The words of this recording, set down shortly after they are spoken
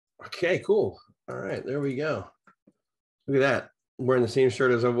Okay, cool. All right, there we go. Look at that. I'm wearing the same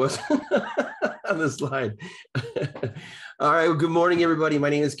shirt as I was on the slide. All right, well, good morning, everybody.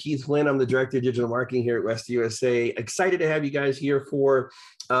 My name is Keith Flynn. I'm the Director of Digital Marketing here at West USA. Excited to have you guys here for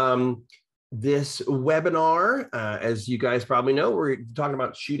this webinar. As you guys probably know, we're talking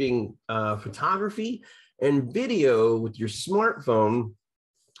about shooting photography and video with your smartphone.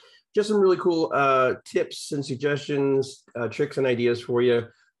 Just some really cool tips and suggestions, tricks and ideas for you.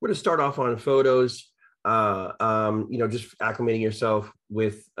 We're going to start off on photos, just acclimating yourself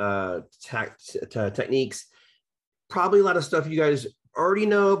with techniques. Probably a lot of stuff you guys already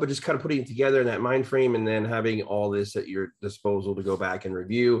know, but just kind of putting it together in that mind frame and then having all this at your disposal to go back and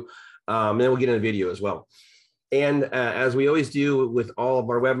review. And then we'll get into video as well. And as we always do with all of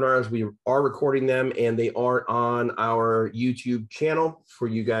our webinars, we are recording them and they are on our YouTube channel for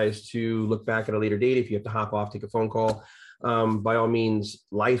you guys to look back at a later date. If you have to hop off, take a phone call, by all means,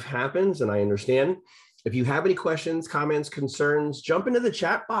 life happens and I understand. If you have any questions, comments, concerns, jump into the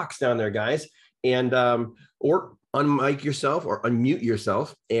chat box down there, guys, and or unmic yourself or unmute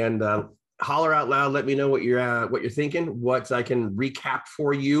yourself and holler out loud. Let me know what you're thinking, what I can recap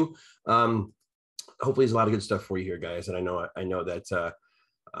for you. Hopefully there's a lot of good stuff for you here, guys. And I know that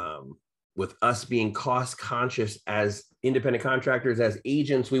with us being cost conscious as independent contractors, as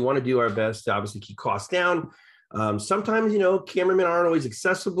agents, we want to do our best to obviously keep costs down. Sometimes, cameramen aren't always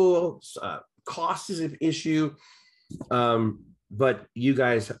accessible. Cost is an issue. But you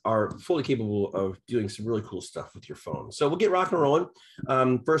guys are fully capable of doing some really cool stuff with your phone. So we'll get rock and rolling.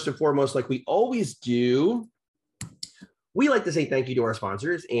 First and foremost, like we always do, we like to say thank you to our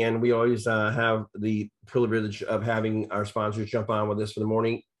sponsors, and we always have the privilege of having our sponsors jump on with us for the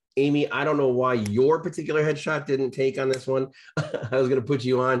morning. Amy, I don't know why your particular headshot didn't take on this one. I was going to put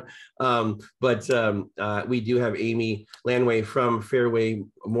you on, but we do have Amy Lanway from Fairway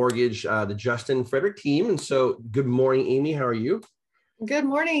Mortgage, the Justin Frederick team. And so good morning, Amy. How are you? Good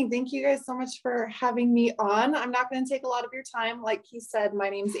morning. Thank you guys so much for having me on. I'm not going to take a lot of your time. Like he said, my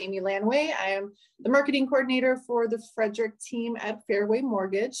name is Amy Lanway. I am the marketing coordinator for the Frederick team at Fairway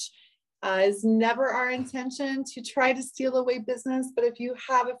Mortgage. It's never our intention to try to steal away business, but if you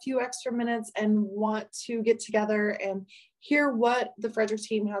have a few extra minutes and want to get together and hear what the Frederick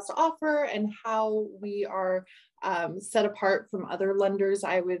team has to offer and how we are set apart from other lenders,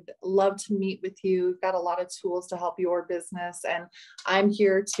 I would love to meet with you. We've got a lot of tools to help your business, and I'm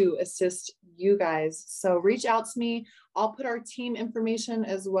here to assist you guys. So reach out to me. I'll put our team information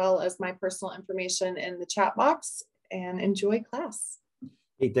as well as my personal information in the chat box, and enjoy class.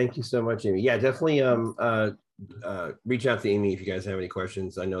 Hey, thank you so much, Amy. Yeah, definitely reach out to Amy if you guys have any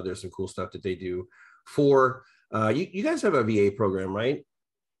questions. I know there's some cool stuff that they do for you guys have a VA program, right?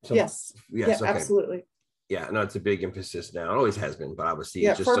 Yes. Yes. Yeah, okay. Absolutely. Yeah, no, it's a big emphasis now. It always has been, but obviously,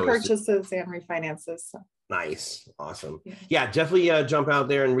 yeah, it's just for purchases and refinances. So. Nice, awesome. Yeah, definitely jump out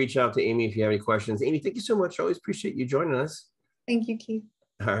there and reach out to Amy if you have any questions. Amy, thank you so much. I always appreciate you joining us. Thank you, Keith.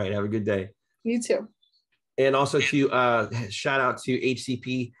 All right, have a good day. You too. And also to shout out to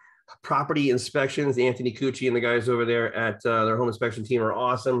HCP Property Inspections. Anthony Cucci and the guys over there at their home inspection team are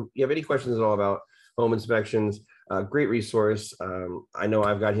awesome. If you have any questions at all about home inspections, great resource. I know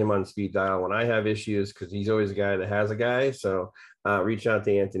I've got him on speed dial when I have issues because he's always a guy that has a guy. So reach out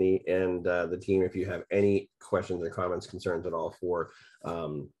to Anthony and the team if you have any questions or comments, concerns at all for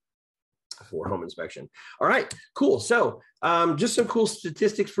home inspection. All right, cool. So just some cool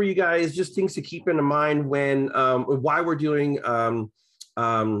statistics for you guys, just things to keep in mind when why we're doing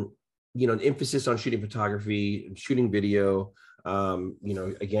an emphasis on shooting photography, shooting video.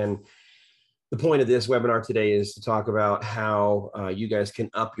 Again, the point of this webinar today is to talk about how you guys can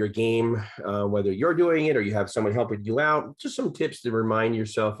up your game, whether you're doing it or you have someone helping you out. Just some tips to remind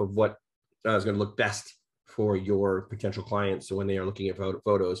yourself of what is going to look best for your potential clients. So when they are looking at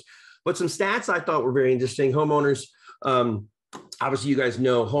photos, but some stats I thought were very interesting. Homeowners, obviously you guys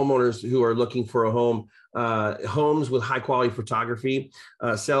know homeowners who are looking for a home, homes with high quality photography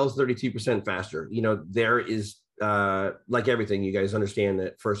sells 32% faster. There is like everything, you guys understand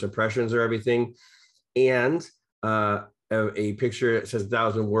that first impressions are everything. And a picture that says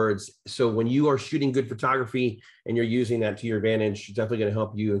 1,000 words. So when you are shooting good photography and you're using that to your advantage, it's definitely going to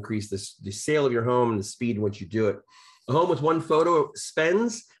help you increase the sale of your home and the speed in which you do it. A home with one photo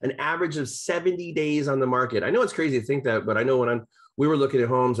spends an average of 70 days on the market. I know it's crazy to think that, but I know when we were looking at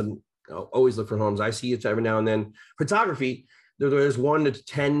homes, and I'll always look for homes. I see it every now and then. Photography, there's 1 to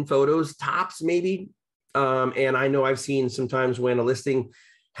 10 photos tops maybe. And I know I've seen sometimes when a listing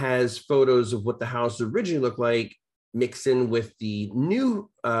has photos of what the house originally looked like, mix in with the new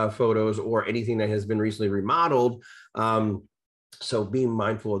photos or anything that has been recently remodeled. So being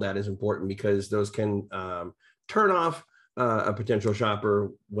mindful of that is important because those can turn off a potential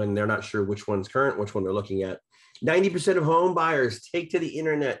shopper when they're not sure which one's current, which one they're looking at. 90% of home buyers take to the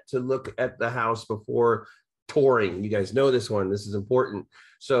internet to look at the house before touring. You guys know this one. This is important.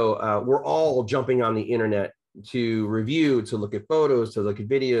 So we're all jumping on the internet to review, to look at photos, to look at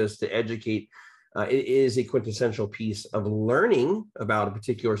videos, to educate. It is a quintessential piece of learning about a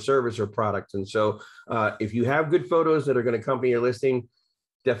particular service or product. And so if you have good photos that are going to accompany your listing,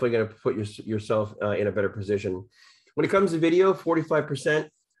 definitely going to put yourself in a better position. When it comes to video, 45%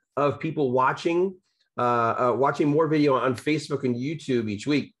 of people watching more video on Facebook and YouTube each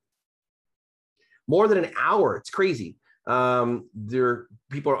week. More than an hour. It's crazy. People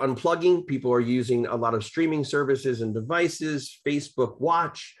are unplugging. People are using a lot of streaming services and devices, Facebook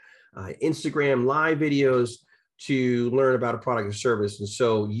Watch, Instagram live videos to learn about a product or service. And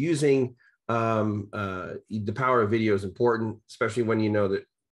so using the power of video is important, especially when you know that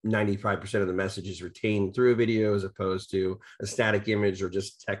 95% of the message is retained through a video as opposed to a static image or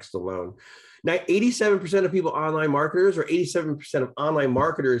just text alone. Now, 87% of people online marketers or 87% of online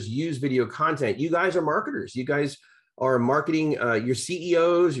marketers use video content. You guys are marketers. You guys are marketing, your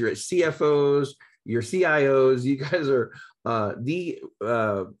CEOs, your CFOs, your CIOs. You guys are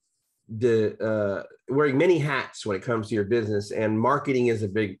wearing many hats when it comes to your business, and marketing is a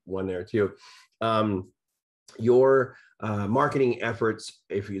big one there too. Your marketing efforts,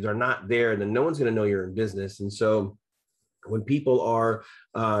 if they're not there, then no one's going to know you're in business. And so when people are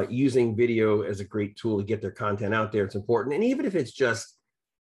using video as a great tool to get their content out there, it's important. And even if it's just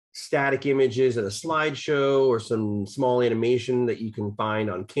static images and a slideshow or some small animation that you can find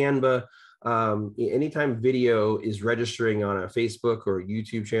on Canva, anytime video is registering on a Facebook or a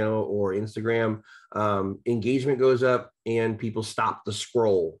YouTube channel or Instagram, engagement goes up and people stop the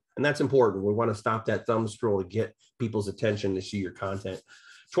scroll. And that's important. We want to stop that thumb scroll to get people's attention to see your content.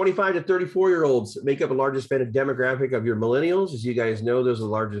 25 to 34-year-olds make up a largest spending demographic of your millennials. As you guys know, those are the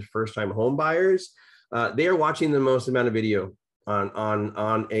largest first-time home buyers. They are watching the most amount of video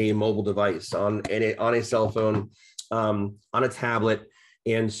on a mobile device, on a cell phone, on a tablet.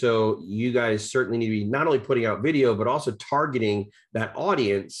 And so you guys certainly need to be not only putting out video, but also targeting that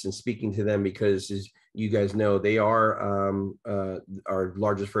audience and speaking to them, because as you guys know, they are our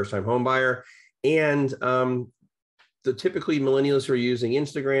largest first-time home buyer. And typically millennials who are using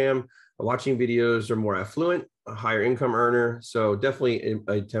Instagram, watching videos, are more affluent, a higher income earner. So definitely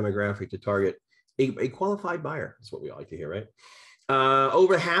a demographic to target. A qualified buyer is what we all like to hear, right?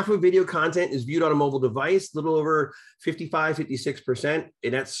 Over half of video content is viewed on a mobile device, a little over 55, 56%.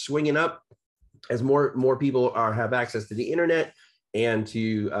 And that's swinging up as more people have access to the internet and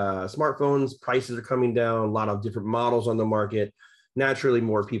to smartphones. Prices are coming down, a lot of different models on the market. Naturally,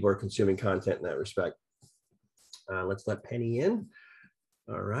 more people are consuming content in that respect. Let's let Penny in.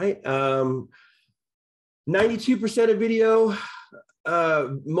 All right. 92% of video,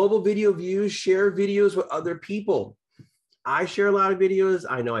 mobile video views share videos with other people. I share a lot of videos.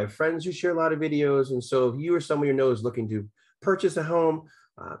 I know I have friends who share a lot of videos. And so if you or someone you know is looking to purchase a home,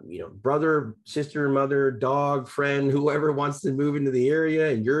 brother, sister, mother, dog, friend, whoever wants to move into the area,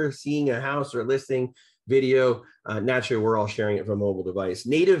 and you're seeing a house or listing video, naturally, we're all sharing it from a mobile device.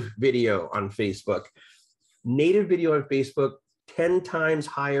 Native video on Facebook. Native video on Facebook, 10 times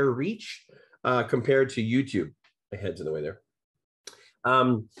higher reach compared to YouTube. My head's in the way there.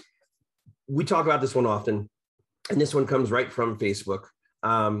 We talk about this one often, and this one comes right from Facebook.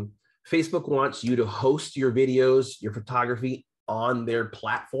 Facebook wants you to host your videos, your photography on their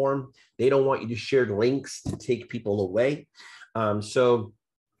platform. They don't want you to share links to take people away. So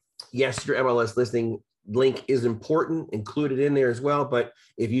yes, your MLS listing link is important, included in there as well. But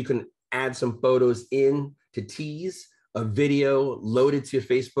if you can add some photos in to tease a video loaded to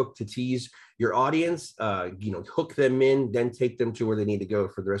Facebook to tease your audience, hook them in, then take them to where they need to go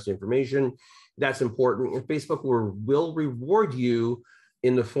for the rest of the information. That's important. And Facebook will reward you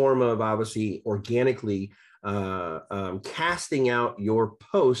in the form of obviously organically casting out your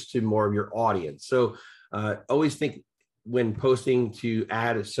post to more of your audience. So always think when posting to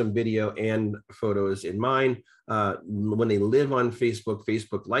add some video and photos in mind. When they live on Facebook,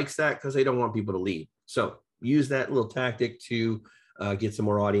 Facebook likes that because they don't want people to leave. So use that little tactic to get some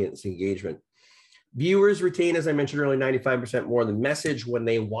more audience engagement. Viewers retain, as I mentioned earlier, 95% more than message when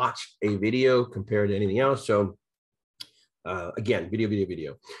they watch a video compared to anything else. So again,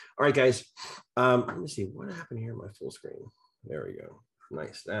 video. All right, guys. Let me see what happened here in my full screen. There we go.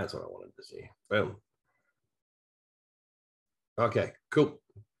 Nice. That's what I wanted to see. Boom. Okay, cool.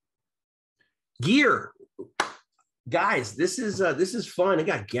 Gear. Guys, this is fun. I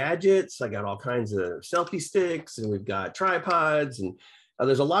got gadgets. I got all kinds of selfie sticks, and we've got tripods, and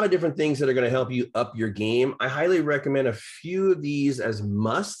there's a lot of different things that are going to help you up your game. I highly recommend a few of these as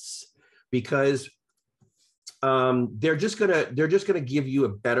musts because they're just gonna give you a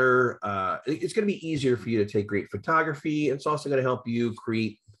better. It's gonna be easier for you to take great photography. It's also going to help you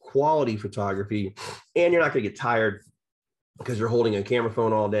create quality photography, and you're not going to get tired because you're holding a camera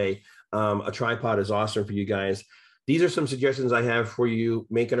phone all day. A tripod is awesome for you guys. These are some suggestions I have for you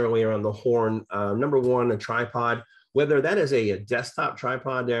making our way around the horn. Number one, a tripod, whether that is a desktop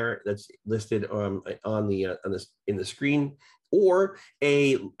tripod there that's listed in the screen, or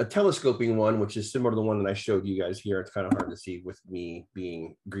a telescoping one, which is similar to the one that I showed you guys here. It's kind of hard to see with me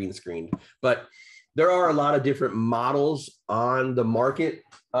being green screened, but there are a lot of different models on the market.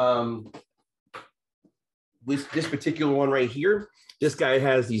 With this particular one right here, this guy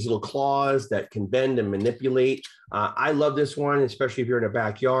has these little claws that can bend and manipulate. I love this one, especially if you're in a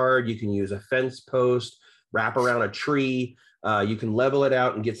backyard. You can use a fence post, wrap around a tree. You can level it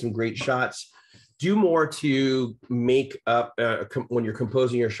out and get some great shots. Do more to make up when you're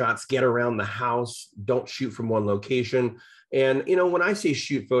composing your shots, get around the house. Don't shoot from one location. And, you know, when I say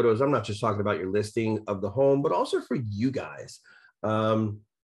shoot photos, I'm not just talking about your listing of the home, but also for you guys. Let's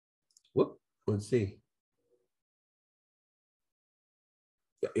see.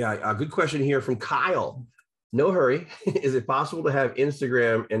 Yeah, a good question here from Kyle. No hurry. Is it possible to have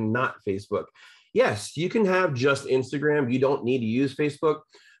Instagram and not Facebook? Yes, you can have just Instagram. You don't need to use Facebook.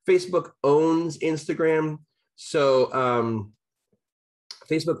 Facebook owns Instagram. So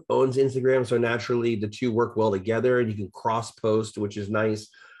Facebook owns Instagram. So naturally the two work well together, and you can cross post, which is nice.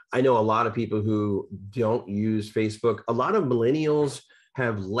 I know a lot of people who don't use Facebook. A lot of millennials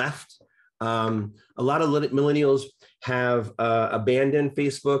have left. A lot of millennials have abandoned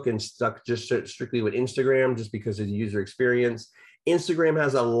Facebook and stuck just strictly with Instagram just because of the user experience. Instagram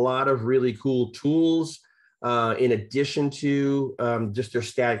has a lot of really cool tools in addition to just their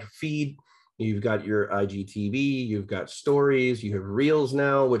static feed. You've got your IGTV, you've got stories, you have Reels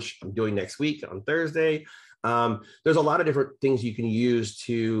now, which I'm doing next week on Thursday. There's a lot of different things you can use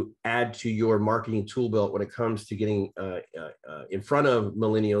to add to your marketing tool belt when it comes to getting in front of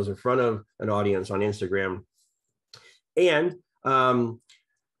millennials, in front of an audience on Instagram. And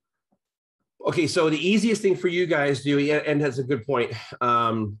okay, so the easiest thing for you guys to do, and that's a good point,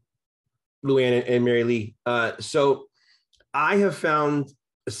 Luann and Mary Lee. So I have found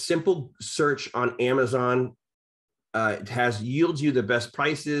a simple search on Amazon. It yields you the best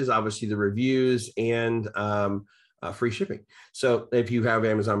prices, obviously the reviews, and free shipping. So if you have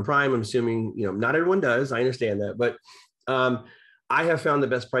Amazon Prime, I'm assuming, you know, not everyone does, I understand that, but I have found the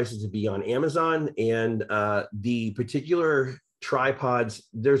best prices to be on Amazon. And the particular tripods,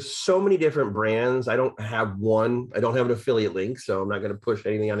 there's so many different brands. I don't have one. I don't have an affiliate link, so I'm not going to push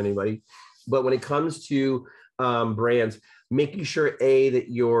anything on anybody. But when it comes to brands, making sure that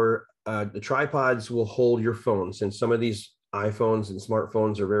your the tripods will hold your phone, since some of these iPhones and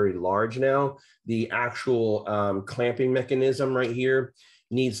smartphones are very large now. The actual clamping mechanism right here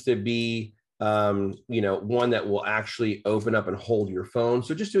needs to be you know, one that will actually open up and hold your phone.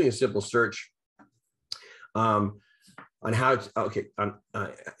 So just doing a simple search on how to, okay, on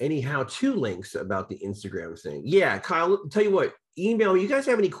any how-to links about the Instagram thing. Yeah, Kyle, tell you what, email me. You guys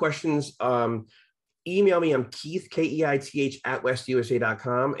have any questions? Email me. I'm Keith, Keith at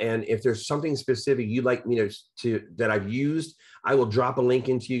westusa.com. And if there's something specific you'd like me to that I've used, I will drop a link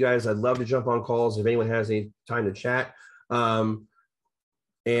into you guys. I'd love to jump on calls if anyone has any time to chat. And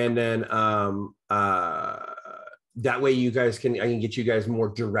then that way you guys I can get you guys more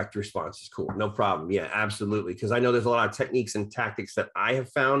direct responses. Cool, no problem. Yeah, absolutely. Because I know there's a lot of techniques and tactics that I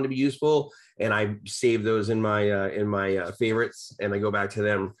have found to be useful, and I save those in my favorites, and I go back to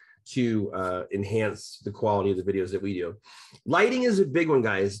them to enhance the quality of the videos that we do. Lighting is a big one,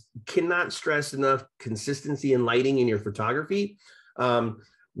 guys. Cannot stress enough consistency in lighting in your photography.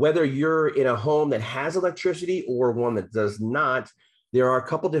 Whether you're in a home that has electricity or one that does not, there are a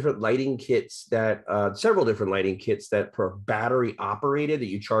couple different lighting kits that, several different lighting kits that are battery operated, that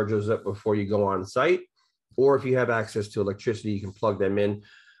you charge those up before you go on site. Or if you have access to electricity, you can plug them in.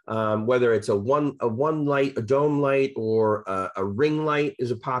 Whether it's a one light, a dome light, or a ring light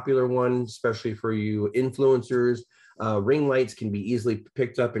is a popular one, especially for you influencers. Ring lights can be easily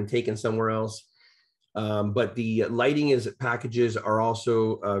picked up and taken somewhere else. But the lighting packages are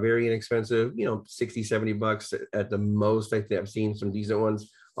also very inexpensive, you know, 60, 70 bucks at the most. I think I've seen some decent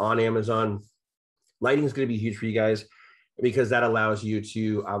ones on Amazon. Lighting is going to be huge for you guys. because that allows you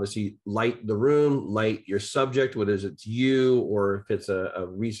to obviously light the room, light your subject, whether it's you or if it's a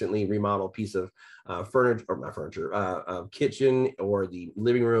recently remodeled piece of furniture, or not furniture, kitchen or the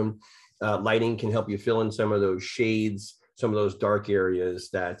living room. Lighting can help you fill in some of those shades, some of those dark areas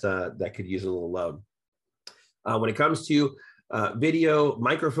that that could use a little love. When it comes to video,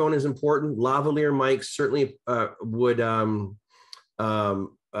 microphone is important. Lavalier mics certainly would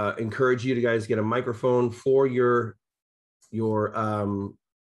encourage you to guys get a microphone for your smartphone.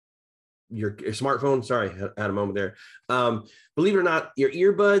 Sorry, I had a moment there. Believe it or not, your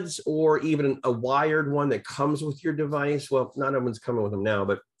earbuds or even a wired one that comes with your device. Well, not everyone's coming with them now,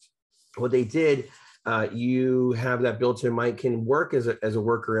 but what they did, you have that built-in mic, can work as a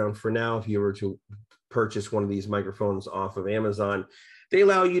workaround for now. If you were to purchase one of these microphones off of Amazon, they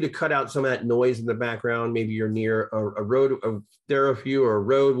allow you to cut out some of that noise in the background. Maybe you're near a road, a thoroughfare or a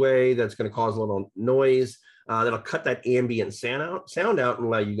roadway that's going to cause a little noise. That'll cut that ambient sound out and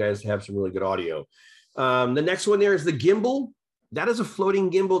allow you guys to have some really good audio. The next one there is the gimbal. That is a floating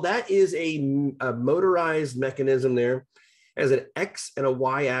gimbal. That is a motorized mechanism there. It has an X and a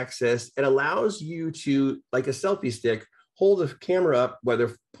Y axis. It allows you to, like a selfie stick, hold the camera up,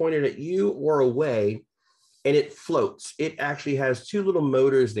 whether pointed at you or away, and it floats. It actually has two little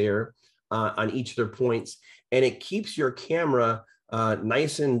motors there on each of their points, and it keeps your camera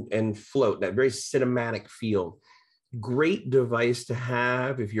nice and float, that very cinematic feel. Great device to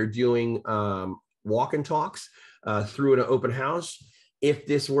have if you're doing walk and talks through an open house. If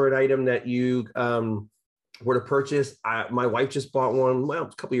this were an item that you were to purchase, my wife just bought one, well,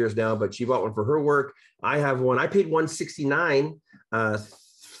 a couple years now, but she bought one for her work. I have one. I paid $169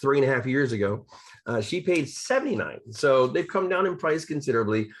 3.5 years ago. She paid $79. So they've come down in price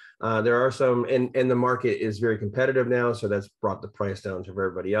considerably. There are some, and the market is very competitive now, so that's brought the price down for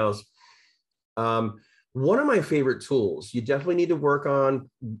everybody else. One of my favorite tools, you definitely need to work on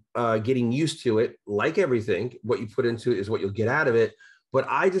getting used to it. Like everything, what you put into it is what you'll get out of it. But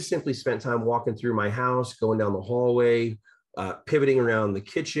I just simply spent time walking through my house, going down the hallway, pivoting around the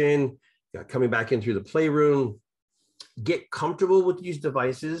kitchen, coming back in through the playroom. Get comfortable with these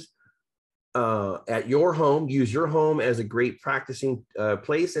devices at your home. Use your home as a great practicing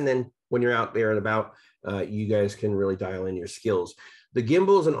place. And then when you're out there and about, you guys can really dial in your skills. The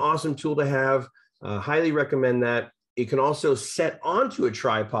gimbal is an awesome tool to have. Highly recommend that. It can also set onto a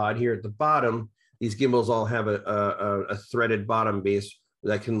tripod here at the bottom. These gimbals all have a threaded bottom base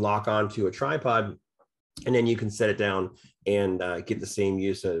that can lock onto a tripod, and then you can set it down and get the same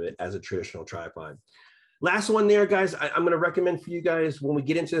use of it as a traditional tripod. Last one there, guys, I'm going to recommend for you guys when we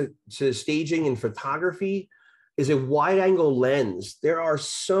get into staging and photography is a wide angle lens. There are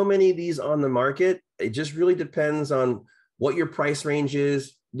so many of these on the market. It just really depends on what your price range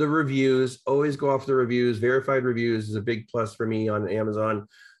is. The reviews, always go off the reviews. Verified reviews is a big plus for me on Amazon.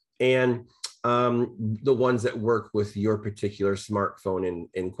 And the ones that work with your particular smartphone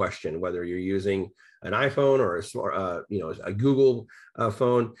in question, whether you're using an iPhone or a Google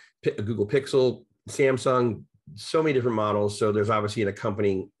phone, a Google Pixel, Samsung, so many different models. So there's obviously an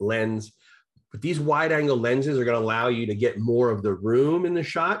accompanying lens, but these wide angle lenses are going to allow you to get more of the room in the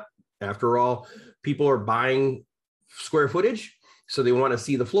shot. After all, people are buying square footage, so they want to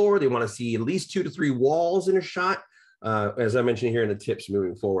see the floor. They want to see at least 2 to 3 walls in a shot, as I mentioned here in the tips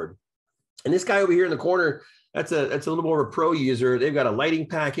moving forward. And this guy over here in the corner, that's a little more of a pro user. They've got a lighting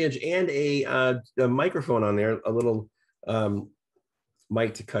package and a microphone on there, a little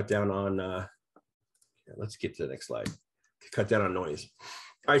mic to cut down on. Let's get to the next slide. Cut down on noise.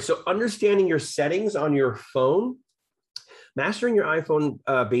 All right, so understanding your settings on your phone, mastering your iPhone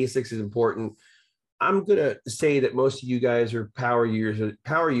basics is important. I'm gonna say that most of you guys are power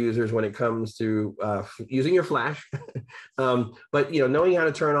users when it comes to using your flash. But knowing how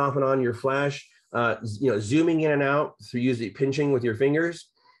to turn off and on your flash, zooming in and out through using pinching with your fingers,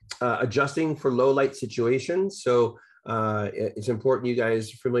 adjusting for low light situations. So it's important you guys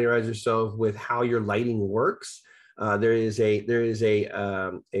familiarize yourself with how your lighting works. There is a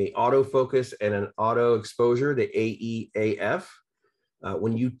autofocus and an auto exposure, the AEAF.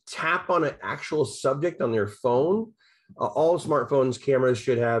 When you tap on an actual subject on their phone, all smartphones cameras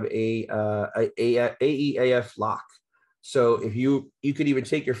should have a AEAF lock. So if you could even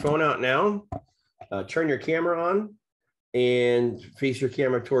take your phone out now, turn your camera on and face your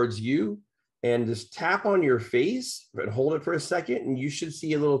camera towards you and just tap on your face and hold it for a second, and you should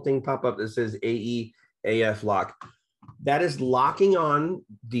see a little thing pop up that says AEAF lock. That is locking on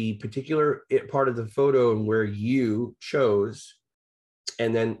the particular part of the photo and where you chose.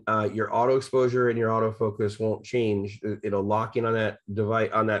 And then your auto exposure and your autofocus won't change. It'll lock in on that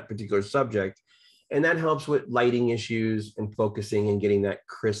device, on that particular subject. And that helps with lighting issues and focusing and getting that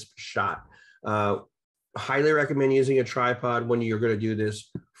crisp shot. Highly recommend using a tripod when you're going to do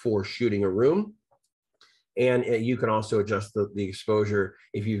this for shooting a room. And you can also adjust the exposure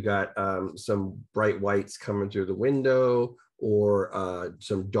if you've got some bright whites coming through the window or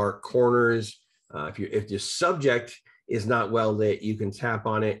some dark corners. If the subject is not well lit, you can tap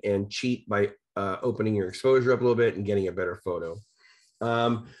on it and cheat by opening your exposure up a little bit and getting a better photo.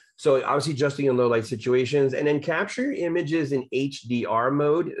 So obviously adjusting in low light situations, and then capture your images in HDR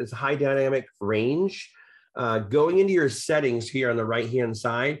mode. It's high dynamic range. Going into your settings here on the right-hand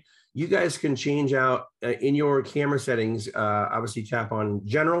side, you guys can change out in your camera settings, obviously tap on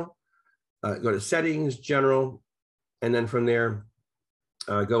general, go to settings, general, and then from there,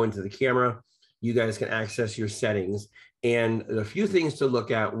 go into the camera. You guys can access your settings. And a few things to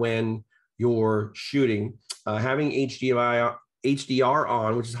look at when you're shooting, having HDR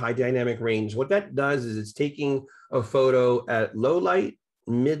on, which is high dynamic range. What that does is it's taking a photo at low light,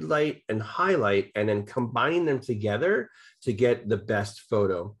 mid light, and highlight, and then combining them together to get the best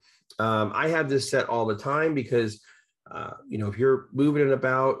photo. I have this set all the time because, if you're moving it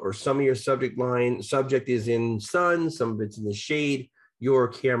about or some of your subject is in sun, some of it's in the shade, your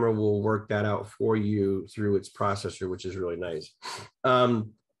camera will work that out for you through its processor, which is really nice.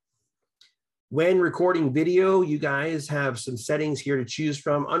 When recording video, you guys have some settings here to choose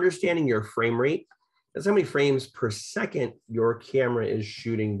from. Understanding your frame rate. That's how many frames per second your camera is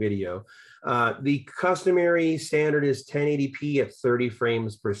shooting video. The customary standard is 1080p at 30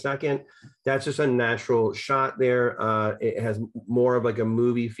 frames per second. That's just a natural shot there. It has more of like a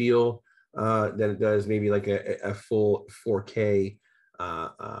movie feel than it does maybe like a full 4K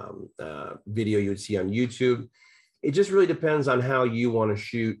video you would see on YouTube. It just really depends on how you want to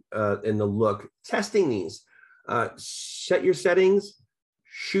shoot in the look. Testing these, set your settings,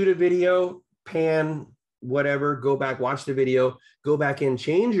 shoot a video, pan, whatever, go back, watch the video, go back and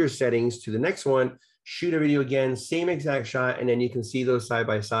change your settings to the next one, shoot a video again, same exact shot, and then you can see those side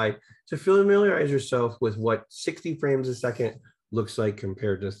by side to familiarize yourself with what 60 frames a second looks like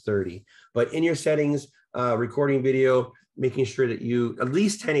compared to 30. But in your settings, recording video, making sure that you at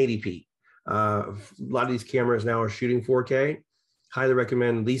least 1080p. A lot of these cameras now are shooting 4K. Highly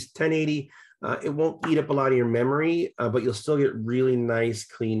recommend at least 1080. It won't eat up a lot of your memory, but you'll still get really nice,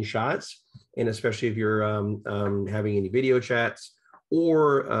 clean shots. And especially if you're having any video chats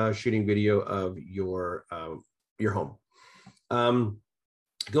or shooting video of your home.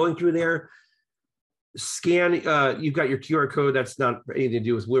 Going through there, scan, you've got your QR code. That's not anything to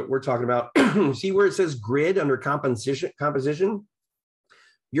do with what we're talking about. See where it says grid under composition?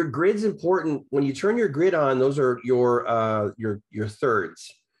 Your grid's important. When you turn your grid on, those are your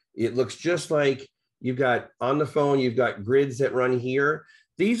thirds. It looks just like you've got on the phone, you've got grids that run here.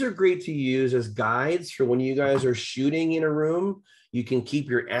 These are great to use as guides for when you guys are shooting in a room. You can keep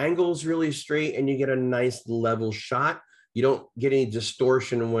your angles really straight and you get a nice level shot. You don't get any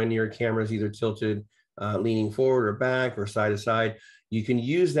distortion when your camera is either tilted, leaning forward or back or side to side. You can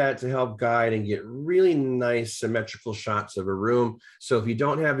use that to help guide and get really nice symmetrical shots of a room. So if you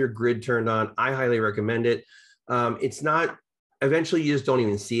don't have your grid turned on, I highly recommend it. It's not, eventually you just don't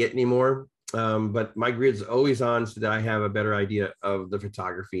even see it anymore. But my grid's always on so that I have a better idea of the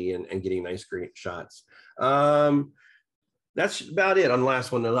photography and getting nice, great shots. That's about it on the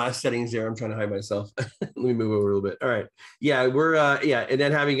last one. The last settings there, I'm trying to hide myself. Let me move over a little bit. All right. Yeah, we're, and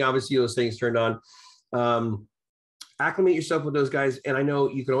then having obviously those things turned on. Acclimate yourself with those guys. And I know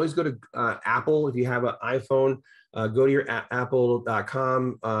you can always go to Apple if you have an iPhone, go to your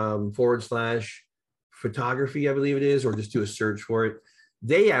apple.com /photography, I believe it is, or just do a search for it.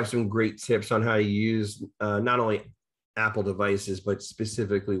 They have some great tips on how to use not only Apple devices, but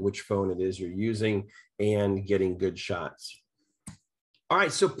specifically which phone it is you're using and getting good shots. All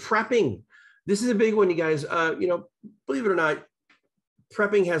right, so prepping. This is a big one, you guys. Believe it or not,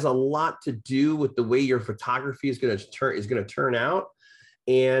 prepping has a lot to do with the way your photography is going to turn out.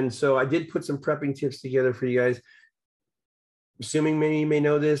 And so I did put some prepping tips together for you guys. Assuming many of you may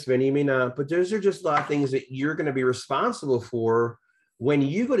know this, many of you may not, but those are just a lot of things that you're going to be responsible for when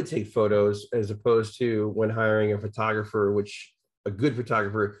you go to take photos, as opposed to when hiring a photographer, which a good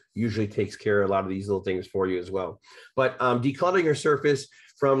photographer usually takes care of a lot of these little things for you as well. But decluttering your surface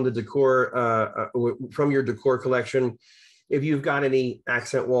from the decor, from your decor collection. If you've got any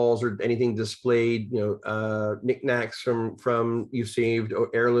accent walls or anything displayed, knickknacks from you've saved, or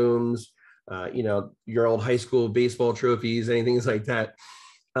heirlooms, your old high school baseball trophies, anything like that.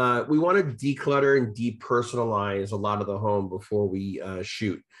 We want to declutter and depersonalize a lot of the home before we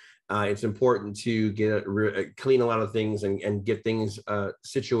shoot. It's important to clean a lot of things and get things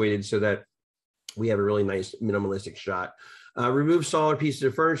situated so that we have a really nice minimalistic shot. Remove smaller pieces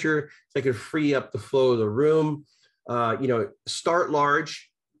of furniture so I can free up the flow of the room. Start large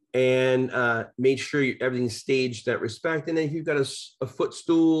and make sure everything's staged that respect. And then if you've got a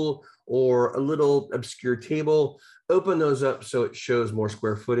footstool or a little obscure table, open those up so it shows more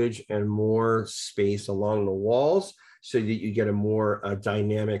square footage and more space along the walls so that you get a more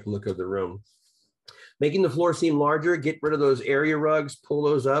dynamic look of the room. Making the floor seem larger, get rid of those area rugs, pull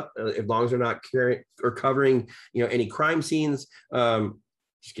those up as long as they're not covering, any crime scenes.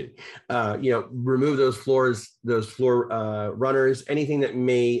 Just kidding. Remove those floor runners, anything that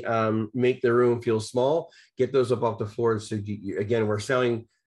may make the room feel small, get those up off the floor. So again, we're selling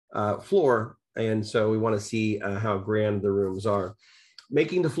floor, and so we want to see how grand the rooms are.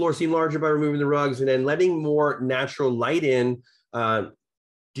 Making the floor seem larger by removing the rugs and then letting more natural light in.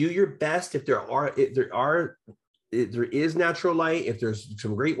 Do your best if there is natural light, if there's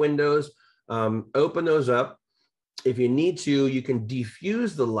some great windows, open those up. If you need to, you can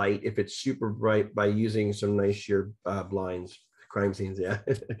diffuse the light if it's super bright by using some nice sheer blinds, crime scenes, yeah.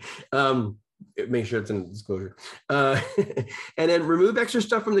 Make sure it's in the disclosure. And then remove extra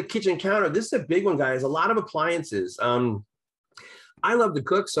stuff from the kitchen counter. This is a big one, guys. A lot of appliances. I love to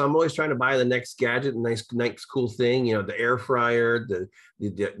cook, so I'm always trying to buy the next gadget, nice cool thing. The air fryer, the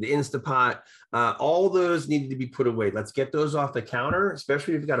Instapot. All those need to be put away. Let's get those off the counter,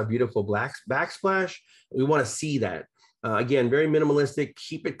 especially if you've got a beautiful backsplash. We want to see that. Again, very minimalistic.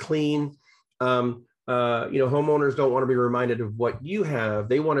 Keep it clean. Homeowners don't want to be reminded of what you have.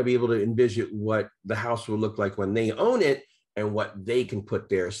 They want to be able to envision what the house will look like when they own it and what they can put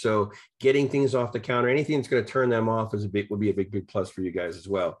there. So getting things off the counter, anything that's going to turn them off would be a big plus for you guys as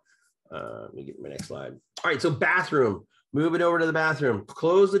well. Let me get my next slide. All right, so bathroom, moving over to the bathroom.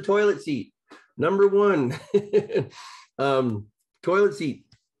 Close the toilet seat. Number one, toilet seat.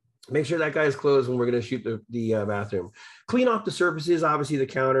 Make sure that guy's closed when we're going to shoot the bathroom. Clean off the surfaces, obviously the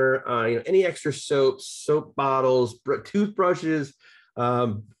counter, any extra soaps, soap bottles, toothbrushes,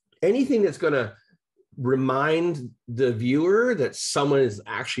 anything that's going to remind the viewer that someone is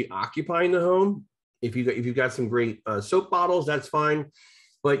actually occupying the home. If you've got some great soap bottles, that's fine.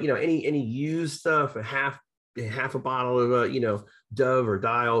 But any used stuff, half a bottle of Dove or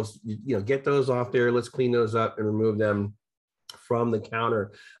Dials, get those off there. Let's clean those up and remove them from the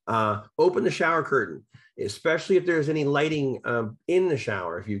counter. Open the shower curtain, especially if there's any lighting in the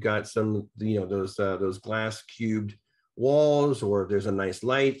shower. If you've got some those glass cubed walls, or if there's a nice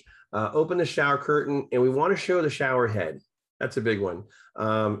light, open the shower curtain, and we want to show the shower head. That's a big one.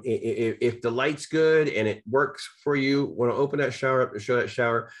 If the light's good and it works for you, want to open that shower up to show that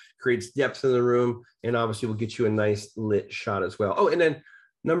shower, creates depth in the room, and obviously will get you a nice lit shot as well. Oh, and then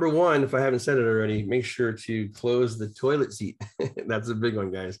number one, if I haven't said it already, make sure to close the toilet seat. That's a big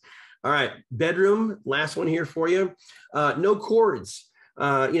one, guys. All right, bedroom, last one here for you. No cords,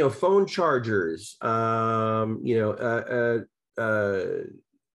 phone chargers, alarm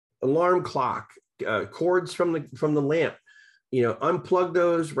clock, cords from the lamp, unplug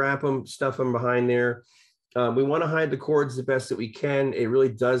those, wrap them, stuff them behind there. We want to hide the cords the best that we can. It really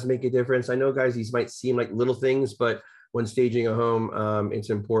does make a difference. I know, guys, these might seem like little things, but when staging a home,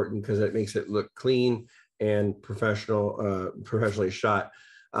 it's important because it makes it look clean and professionally shot.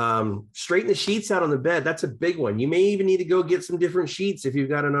 Straighten the sheets out on the bed. That's a big one. You may even need to go get some different sheets if you've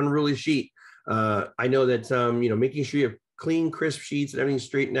got an unruly sheet. I know that, making sure you have clean, crisp sheets and everything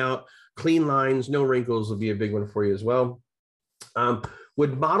straightened out, clean lines, no wrinkles will be a big one for you as well.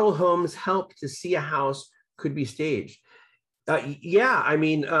 Would model homes help to see a house could be staged? Yeah, I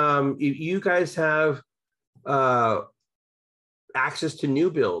mean, you guys have access to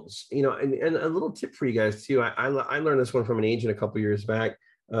new builds, and a little tip for you guys too. I learned this one from an agent a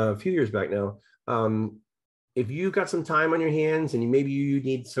few years back now. If you've got some time on your hands and maybe you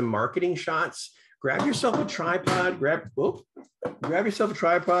need some marketing shots, grab yourself a tripod, grab the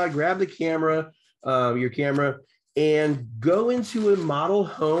camera, your camera, and go into a model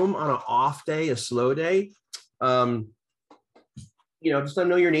home on an off day, a slow day. Just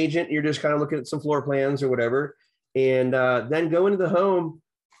know you're an agent, you're just kind of looking at some floor plans or whatever, and then go into the home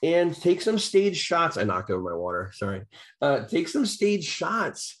and take some stage shots. I knocked over my water, sorry. Take some stage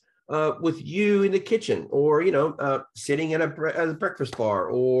shots with you in the kitchen, or sitting at a breakfast bar,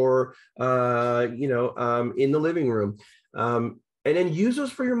 or in the living room, and then use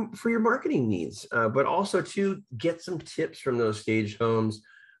those for your marketing needs, but also to get some tips from those staged homes.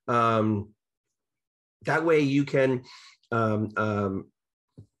 That way you can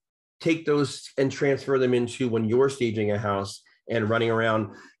take those and transfer them into when you're staging a house and running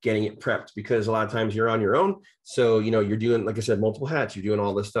around getting it prepped, because a lot of times you're on your own. So, you know, you're doing, like I said, multiple hats, you're doing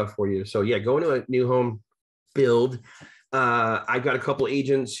all this stuff for you. So yeah, going to a new home build. I've got a couple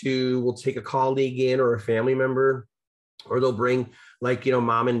agents who will take a colleague in or a family member, or they'll bring, like, you know,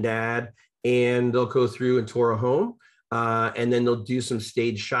 mom and dad, and they'll go through and tour a home. And then they'll do some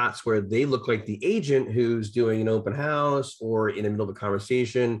stage shots where they look like the agent who's doing an open house or in the middle of a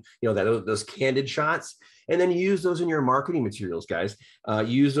conversation, you know, those candid shots. And then use those in your marketing materials, guys.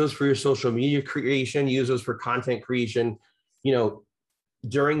 Use those for your social media creation, use those for content creation. You know,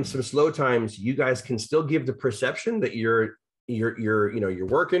 during some slow times, you guys can still give the perception that you're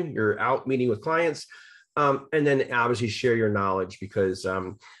working, you're out meeting with clients. And then obviously share your knowledge, because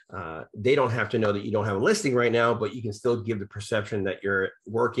they don't have to know that you don't have a listing right now, but you can still give the perception that you're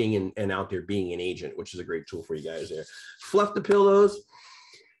working and out there being an agent, which is a great tool for you guys there. Fluff the pillows,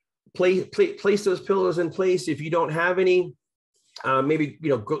 place those pillows in place. If you don't have any, maybe, you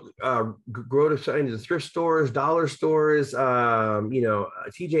know, go to the thrift stores, dollar stores,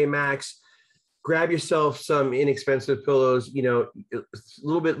 TJ Maxx. Grab yourself some inexpensive pillows, you know, a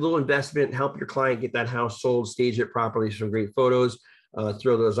little investment, help your client get that house sold, stage it properly, some great photos,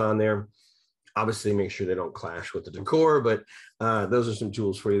 throw those on there. Obviously make sure they don't clash with the decor, but those are some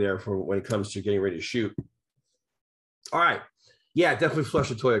tools for you there for when it comes to getting ready to shoot. All right. Yeah, definitely flush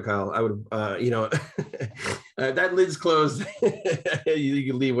the toilet, Kyle. I would, that lid's closed. You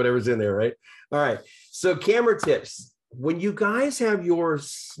can leave whatever's in there, right? All right. So camera tips. When you guys have your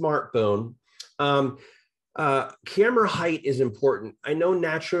smartphone, camera height is important. I know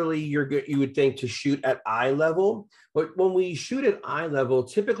naturally you would think to shoot at eye level, but when we shoot at eye level,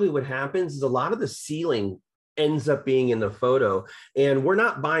 typically what happens is a lot of the ceiling ends up being in the photo, and we're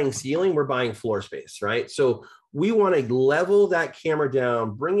not buying ceiling, we're buying floor space, right? So we want to level that camera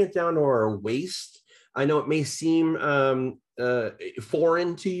down, bring it down to our waist. I know it may seem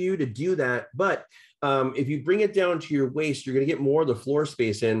foreign to you to do that, but if you bring it down to your waist, you're going to get more of the floor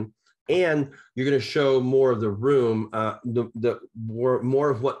space in, and you're going to show more of the room, more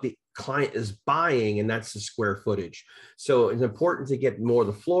of what the client is buying, and that's the square footage. So it's important to get more of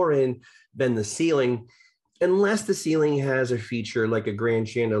the floor in than the ceiling, unless the ceiling has a feature like a grand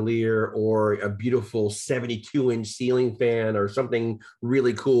chandelier or a beautiful 72-inch ceiling fan or something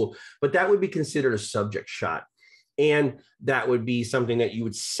really cool. But that would be considered a subject shot. And that would be something that you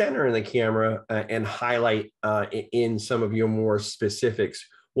would center in the camera and highlight in some of your more specifics.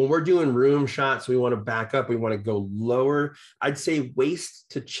 When we're doing room shots, we want to back up. We want to go lower. I'd say waist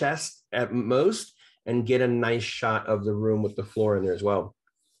to chest at most, and get a nice shot of the room with the floor in there as well.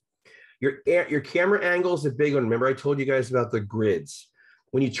 Your camera angle is a big one. Remember, I told you guys about the grids.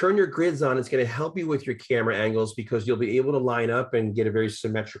 When you turn your grids on, it's going to help you with your camera angles, because you'll be able to line up and get a very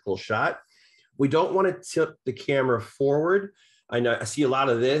symmetrical shot. We don't want to tip the camera forward. I know I see a lot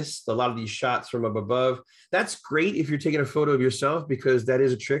of these shots from up above. That's great if you're taking a photo of yourself, because that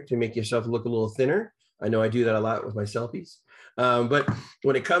is a trick to make yourself look a little thinner. I know I do that a lot with my selfies. But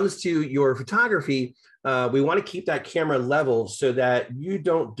when it comes to your photography, we want to keep that camera level so that you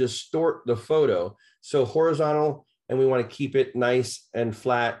don't distort the photo. So horizontal, and we want to keep it nice and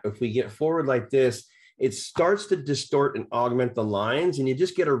flat. If we get forward like this, it starts to distort and augment the lines, and you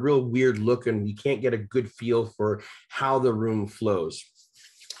just get a real weird look, and you can't get a good feel for how the room flows.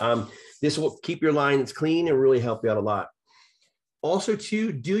 This will keep your lines clean and really help you out a lot. Also,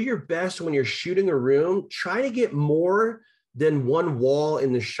 too, do your best when you're shooting a room. Try to get more than one wall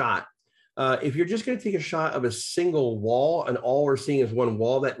in the shot. If you're just going to take a shot of a single wall and all we're seeing is one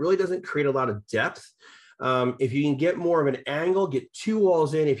wall, that really doesn't create a lot of depth. If you can get more of an angle, get 2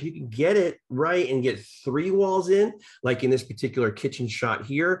 walls in. If you can get it right and get 3 walls in, like in this particular kitchen shot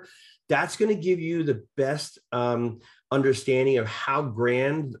here, that's going to give you the best understanding of how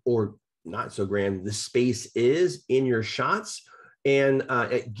grand or not so grand the space is in your shots. And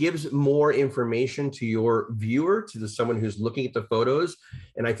it gives more information to your viewer, to someone who's looking at the photos.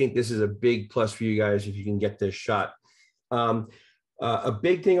 And I think this is a big plus for you guys if you can get this shot. A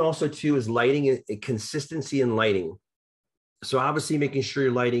big thing also too is lighting, consistency in lighting. So obviously making sure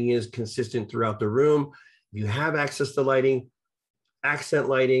your lighting is consistent throughout the room. If you have access to lighting, accent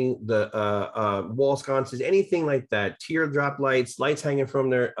lighting, the wall sconces, anything like that, teardrop lights, lights hanging from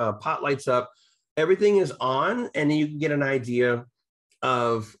their pot lights up, everything is on, and you can get an idea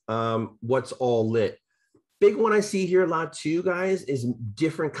of what's all lit. Big one I see here a lot too, guys, is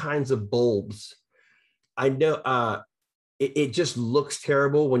different kinds of bulbs. I know it just looks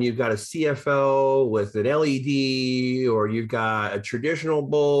terrible when you've got a CFL with an LED, or you've got a traditional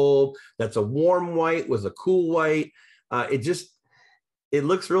bulb that's a warm white with a cool white. It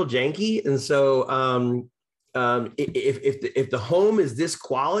looks real janky. And so If the home is this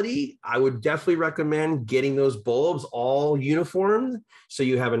quality, I would definitely recommend getting those bulbs all uniformed so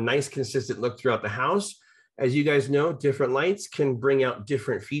you have a nice consistent look throughout the house. As you guys know, different lights can bring out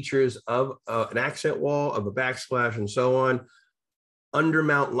different features of an accent wall, of a backsplash, and so on.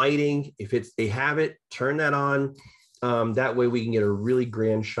 Undermount lighting, if they have it, turn that on. That way we can get a really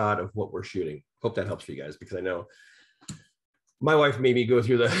grand shot of what we're shooting. Hope that helps for you guys, because I know my wife made me go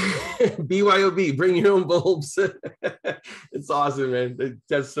through the BYOB, bring your own bulbs. It's awesome, man.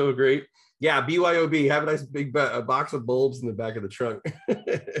 That's so great. Yeah, BYOB, have a nice big box of bulbs in the back of the trunk.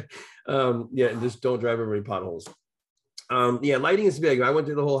 Yeah, and just don't drive over any potholes. Yeah, lighting is big. I went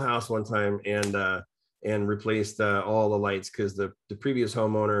through the whole house one time and replaced all the lights, because the previous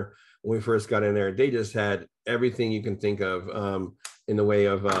homeowner, when we first got in there, they just had everything you can think of in the way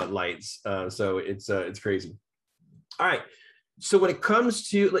of lights. So it's crazy. All right. So when it comes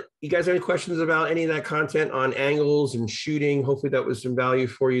to, you guys have any questions about any of that content on angles and shooting? Hopefully that was some value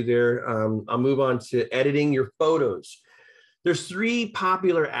for you there. I'll move on to editing your photos. There's 3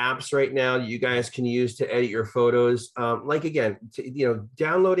 popular apps right now that you guys can use to edit your photos. Like, again,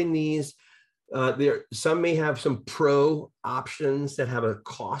 downloading these, some may have some pro options that have a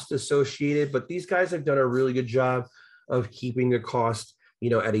cost associated, but these guys have done a really good job of keeping the cost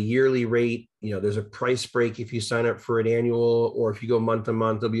at a yearly rate. There's a price break if you sign up for an annual, or if you go month to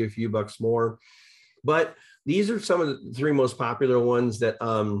month, there'll be a few bucks more. But these are some of the 3 most popular ones that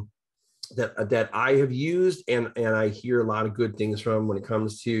that I have used, and I hear a lot of good things from when it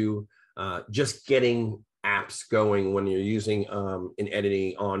comes to just getting apps going when you're using in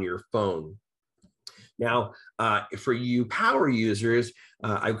editing on your phone. Now, for you power users,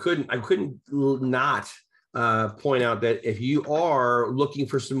 I couldn't not point out that if you are looking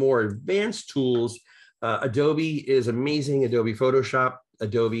for some more advanced tools, Adobe is amazing. Adobe Photoshop.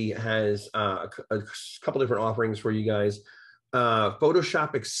 Adobe has a couple different offerings for you guys.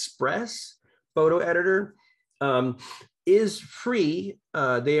 Photoshop Express photo editor is free.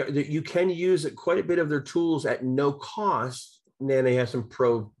 You can use quite a bit of their tools at no cost. And then they have some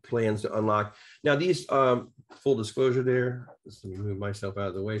pro plans to unlock. Now these, full disclosure there, let me move myself out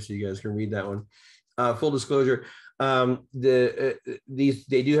of the way so you guys can read that one. Full disclosure, they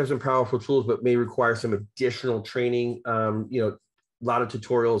do have some powerful tools, but may require some additional training. A lot of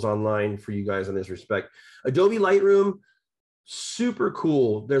tutorials online for you guys in this respect. Adobe Lightroom, super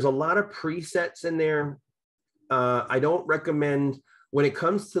cool. There's a lot of presets in there. I don't recommend, when it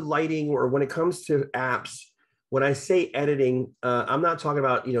comes to lighting or when it comes to apps, when I say editing, I'm not talking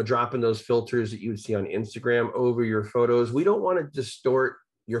about dropping those filters that you would see on Instagram over your photos. We don't want to distort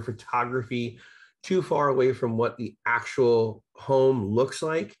your photography too far away from what the actual home looks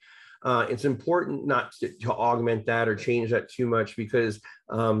like. It's important not to augment that or change that too much, because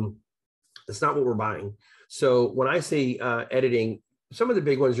that's not what we're buying. So when I say editing, some of the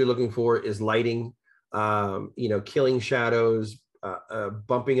big ones you're looking for is lighting, killing shadows,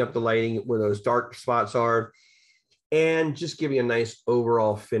 bumping up the lighting where those dark spots are, and just giving a nice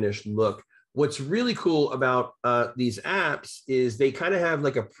overall finished look. What's really cool about these apps is they kind of have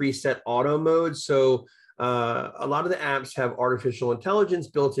like a preset auto mode. So a lot of the apps have artificial intelligence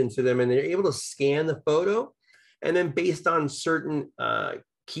built into them, and they're able to scan the photo. And then based on certain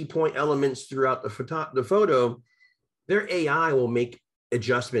key point elements throughout the photo, their AI will make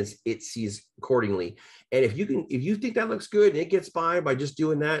adjustments it sees accordingly. And if you think that looks good and it gets by just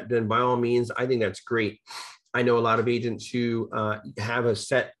doing that, then by all means, I think that's great. I know a lot of agents who have a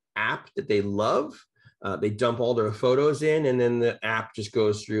set app that they love. They dump all their photos in, and then the app just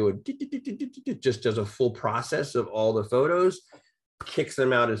goes through and just does a full process of all the photos, kicks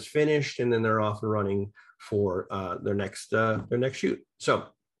them out as finished, and then they're off and running for their next shoot. So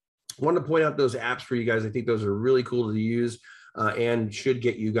I wanted to point out those apps for you guys. I think those are really cool to use and should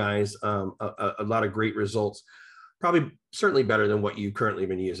get you guys a lot of great results. Probably certainly better than what you've currently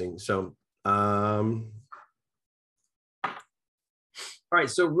been using. So all right,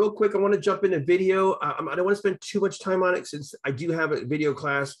 so real quick, I want to jump into video. I don't want to spend too much time on it since I do have a video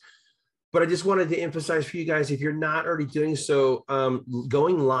class, but I just wanted to emphasize for you guys, if you're not already doing so,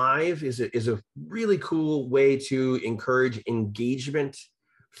 going live is a really cool way to encourage engagement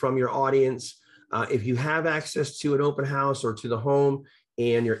from your audience. If you have access to an open house or to the home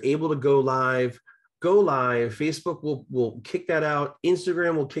and you're able to go live. Facebook will kick that out.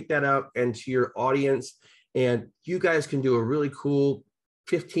 Instagram will kick that out and to your audience. And you guys can do a really cool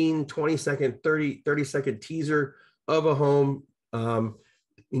 15, 20 second, 30 second teaser of a home.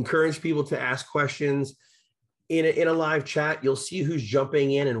 Encourage people to ask questions in a live chat. You'll see who's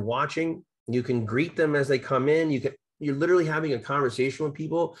jumping in and watching. You can greet them as they come in. You're literally having a conversation with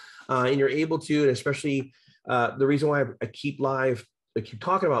people, and you're able to, and especially The reason why I keep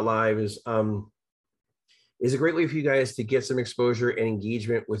talking about live is a great way for you guys to get some exposure and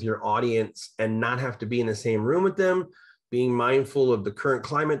engagement with your audience and not have to be in the same room with them, being mindful of the current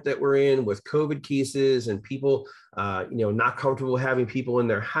climate that we're in with COVID cases and people, not comfortable having people in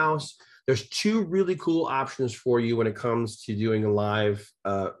their house. There's two really cool options for you when it comes to doing a live,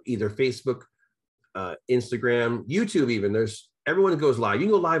 either Facebook, Instagram, YouTube even. Everyone goes live. You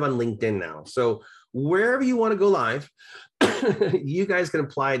can go live on LinkedIn now. So wherever you want to go live, you guys can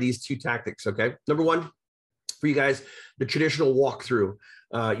apply these two tactics, okay? Number one, for you guys, the traditional walkthrough.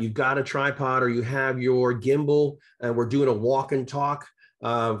 You've got a tripod or you have your gimbal and we're doing a walk and talk.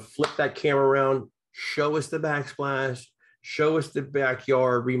 Flip that camera around, show us the backsplash, show us the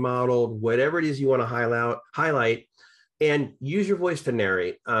backyard remodeled, whatever it is you want to highlight, and use your voice to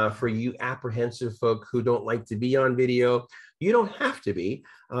narrate. For you apprehensive folk who don't like to be on video, you don't have to be,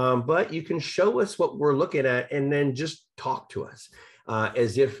 but you can show us what we're looking at and then just talk to us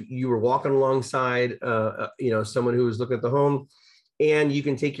as if you were walking alongside, someone who was looking at the home. And you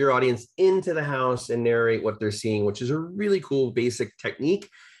can take your audience into the house and narrate what they're seeing, which is a really cool basic technique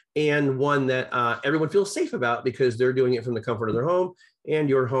and one that everyone feels safe about because they're doing it from the comfort of their home, and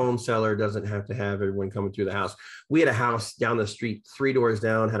your home seller doesn't have to have everyone coming through the house. We had a house down the street, 3 doors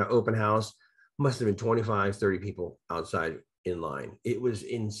down, had an open house, must have been 25, 30 people outside in line. It was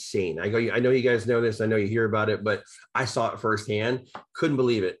insane. I know you guys know this, I know you hear about it, but I saw it firsthand, couldn't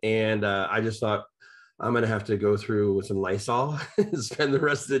believe it. And I just thought, I'm going to have to go through with some Lysol and spend the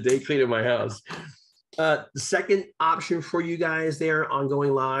rest of the day cleaning my house. The second option for you guys there on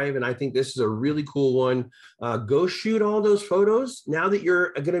going live, and I think this is a really cool one, go shoot all those photos. Now that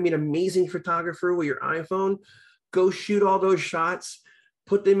you're going to be an amazing photographer with your iPhone, go shoot all those shots,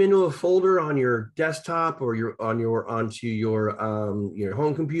 put them into a folder on your desktop or onto your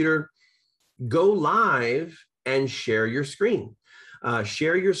home computer. Go live and share your screen.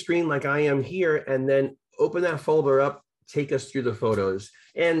 Share your screen like I am here, and then open that folder up, take us through the photos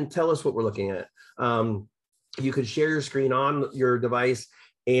and tell us what we're looking at. You could share your screen on your device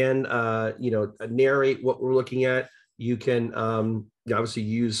and, narrate what we're looking at. You can obviously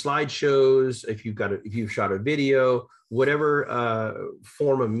use slideshows if you've shot a video, whatever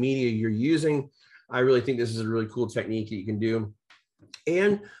form of media you're using. I really think this is a really cool technique that you can do.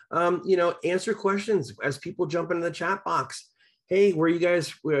 And, answer questions as people jump into the chat box. Hey, where are you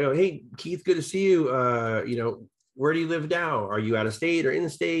guys? Hey, Keith, good to see you. Where do you live now? Are you out of state or in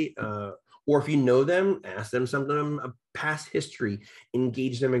state? Or if you know them, ask them something, past history,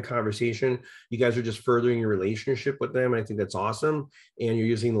 engage them in conversation. You guys are just furthering your relationship with them. I think that's awesome. And you're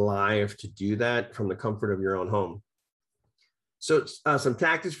using live to do that from the comfort of your own home. So some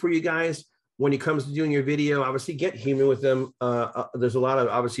tactics for you guys. When it comes to doing your video, obviously get human with them. There's a lot of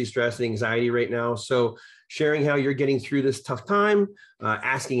obviously stress and anxiety right now. So sharing how you're getting through this tough time,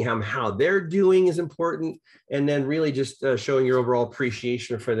 asking how they're doing is important. And then really just showing your overall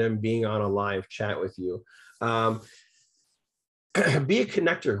appreciation for them being on a live chat with you. Be a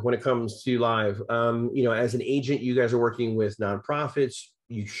connector when it comes to live. As an agent, you guys are working with nonprofits.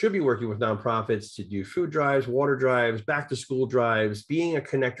 You should be working with nonprofits to do food drives, water drives, back to school drives. Being a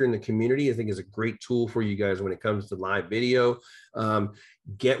connector in the community, I think, is a great tool for you guys when it comes to live video.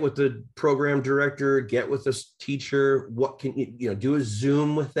 Get with the program director, get with the teacher. What can you do a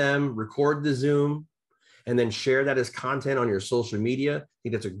Zoom with them, record the Zoom, and then share that as content on your social media. I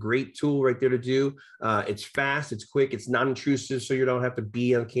think that's a great tool right there to do. It's fast, it's quick, it's non-intrusive, so you don't have to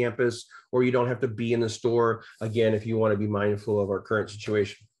be on campus or you don't have to be in the store, again, if you want to be mindful of our current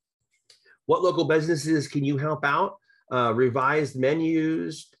situation. What local businesses can you help out? Revised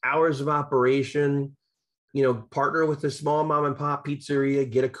menus, hours of operation, partner with a small mom and pop pizzeria,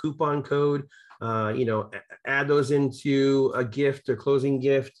 get a coupon code, add those into a gift or closing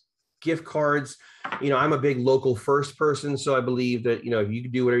gift cards. I'm a big local first person, so I believe that, if you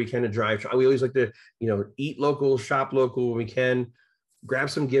can do whatever you can to drive, we always like to, eat local, shop local when we can,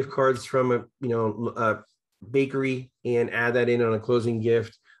 grab some gift cards from a bakery and add that in on a closing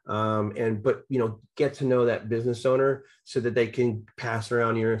gift. Get to know that business owner so that they can pass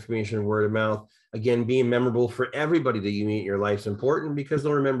around your information word of mouth. Again, being memorable for everybody that you meet in your life is important because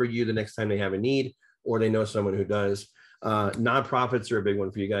they'll remember you the next time they have a need or they know someone who does. Nonprofits are a big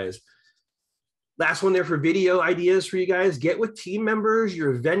one for you guys. Last one there for video ideas for you guys. Get with team members,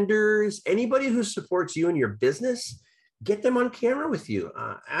 your vendors, anybody who supports you in your business. Get them on camera with you.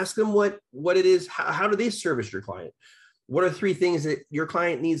 Ask them what it is. How do they service your client? What are 3 things that your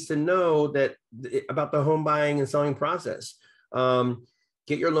client needs to know about the home buying and selling process?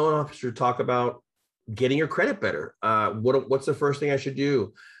 Get your loan officer to talk about getting your credit better. What's the first thing I should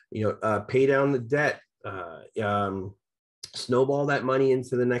do? Pay down the debt. snowball that money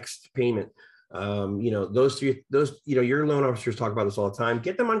into the next payment. Those your loan officers talk about this all the time.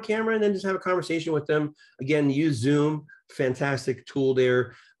 Get them on camera and then just have a conversation with them. Again, use Zoom, fantastic tool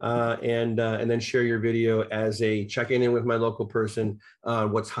there, and then share your video as a checking in with my local person,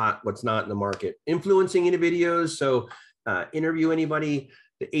 what's hot, what's not in the market. Influencing into videos, so interview anybody,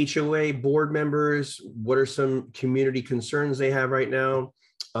 the HOA board members, what are some community concerns they have right now.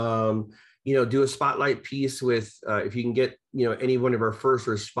 Do a spotlight piece with, if you can get, any one of our first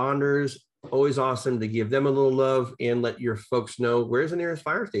responders, always awesome to give them a little love and let your folks know where's the nearest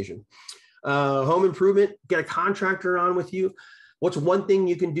fire station. Home improvement, get a contractor on with you. What's one thing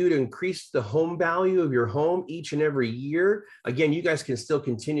you can do to increase the home value of your home each and every year? Again, you guys can still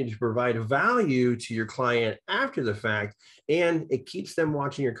continue to provide value to your client after the fact, and it keeps them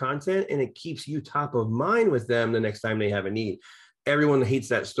watching your content and it keeps you top of mind with them the next time they have a need. Everyone hates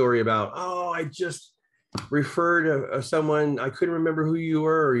that story about, oh, I just referred to someone, I couldn't remember who you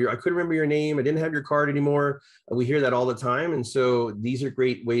were, or I couldn't remember your name, I didn't have your card anymore. We hear that all the time. And so these are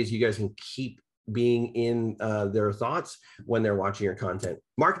great ways you guys can keep being in their thoughts when they're watching your content.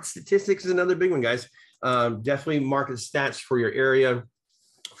 Market statistics is another big one, guys. Definitely market stats for your area,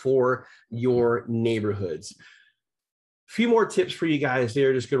 for your neighborhoods. Few more tips for you guys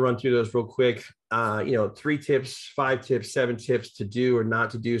there. Just gonna run through those real quick. 3 tips, 5 tips, 7 tips to do or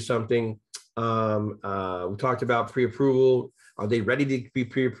not to do something. We talked about pre-approval. Are they ready to be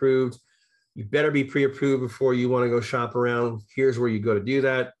pre-approved? You better be pre-approved before you want to go shop around. Here's where you go to do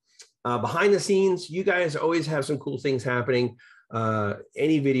that. Behind the scenes, you guys always have some cool things happening.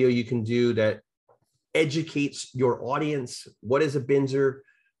 Any video you can do that educates your audience. What is a Binzer?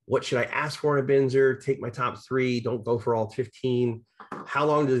 What should I ask for in a Binzer? Take my top 3. Don't go for all 15. How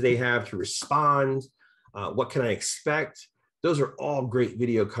long do they have to respond? What can I expect? Those are all great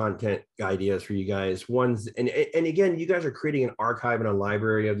video content ideas for you guys. And again, you guys are creating an archive and a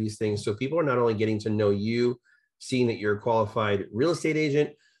library of these things. So people are not only getting to know you, seeing that you're a qualified real estate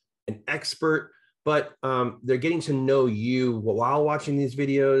agent, an expert, but they're getting to know you while watching these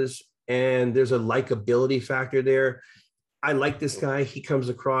videos. And there's a likability factor there. I like this guy. He comes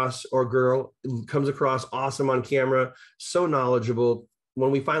across, or girl, comes across awesome on camera, so knowledgeable.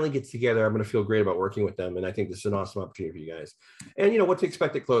 When we finally get together, I'm going to feel great about working with them. And I think this is an awesome opportunity for you guys. And what to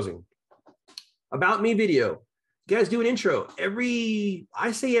expect at closing. About me video. You guys do an intro every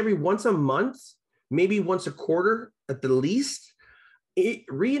once a month, maybe once a quarter at the least.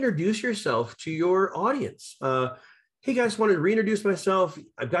 Reintroduce yourself to your audience. Hey guys, wanted to reintroduce myself.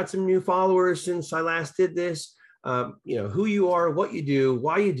 I've got some new followers since I last did this. Who you are, what you do,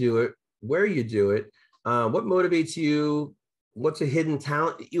 why you do it, where you do it, what motivates you, what's a hidden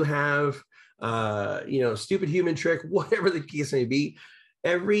talent that you have, stupid human trick, whatever the case may be.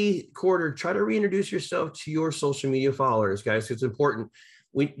 Every quarter, try to reintroduce yourself to your social media followers, guys. It's important.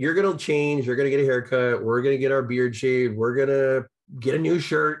 You're going to change. You're going to get a haircut. We're going to get our beard shaved. We're going to get a new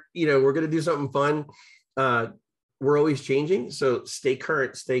shirt. We're going to do something fun. We're always changing. So stay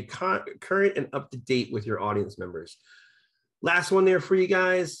current, current and up to date with your audience members. Last one there for you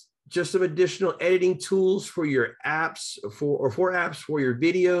guys. Just some additional editing tools for your apps, for apps for your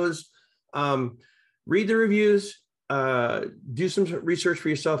videos. Read the reviews, do some research for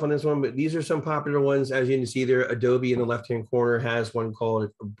yourself on this one, but these are some popular ones. As you can see there, Adobe in the left-hand corner has one called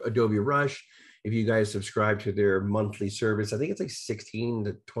Adobe Rush. If you guys subscribe to their monthly service, I think it's like 16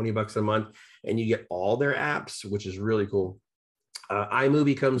 to 20 bucks a month, and you get all their apps, which is really cool.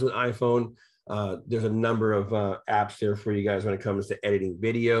 iMovie comes with iPhone. There's a number of apps there for you guys when it comes to editing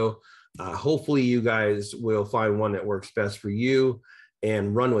video. Hopefully you guys will find one that works best for you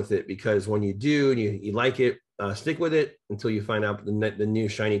and run with it, because when you do and you like it, stick with it until you find out what the new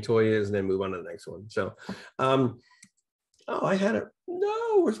shiny toy is, and then move on to the next one. So, I had it.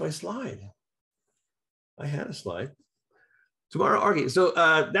 No, where's my slide? I had a slide. Tomorrow, okay, so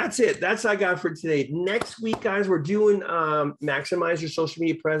that's it. That's all I got for today. Next week, guys, we're doing maximize your social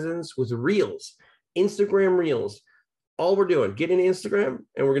media presence with Reels, Instagram Reels. All we're doing, get in Instagram,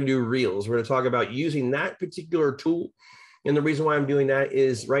 and we're going to do Reels. We're going to talk about using that particular tool. And the reason why I'm doing that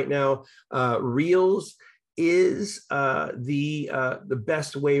is right now, Reels is the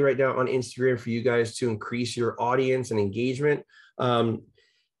best way right now on Instagram for you guys to increase your audience and engagement.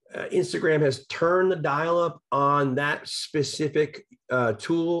 Instagram has turned the dial up on that specific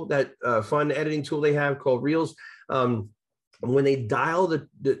tool, that fun editing tool they have called Reels. When they dial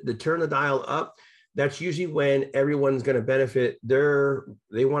turn the dial up, that's usually when everyone's going to benefit. They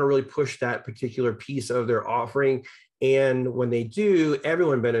want to really push that particular piece of their offering. And when they do,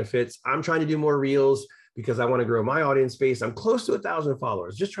 everyone benefits. I'm trying to do more Reels. because I want to grow my audience base. I'm close to 1,000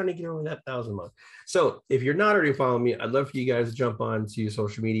 followers, just trying to get over that 1,000 mark. So if you're not already following me, I'd love for you guys to jump on to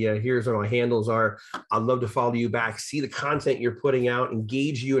social media. Here's where my handles are. I'd love to follow you back, see the content you're putting out,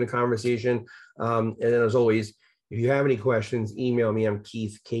 engage you in a conversation. And then as always, if you have any questions, email me. I'm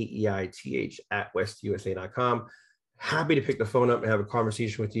Keith, Keith @westusa.com. Happy to pick the phone up and have a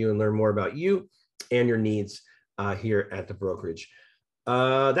conversation with you and learn more about you and your needs here at the brokerage.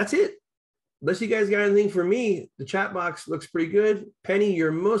 That's it. Unless you guys got anything for me, the chat box looks pretty good. Penny,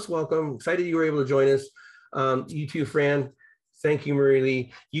 you're most welcome. Excited you were able to join us. You too, Fran. Thank you, Marie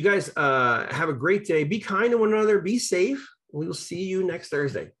Lee. You guys have a great day. Be kind to one another. Be safe. We will see you next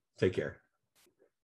Thursday. Take care.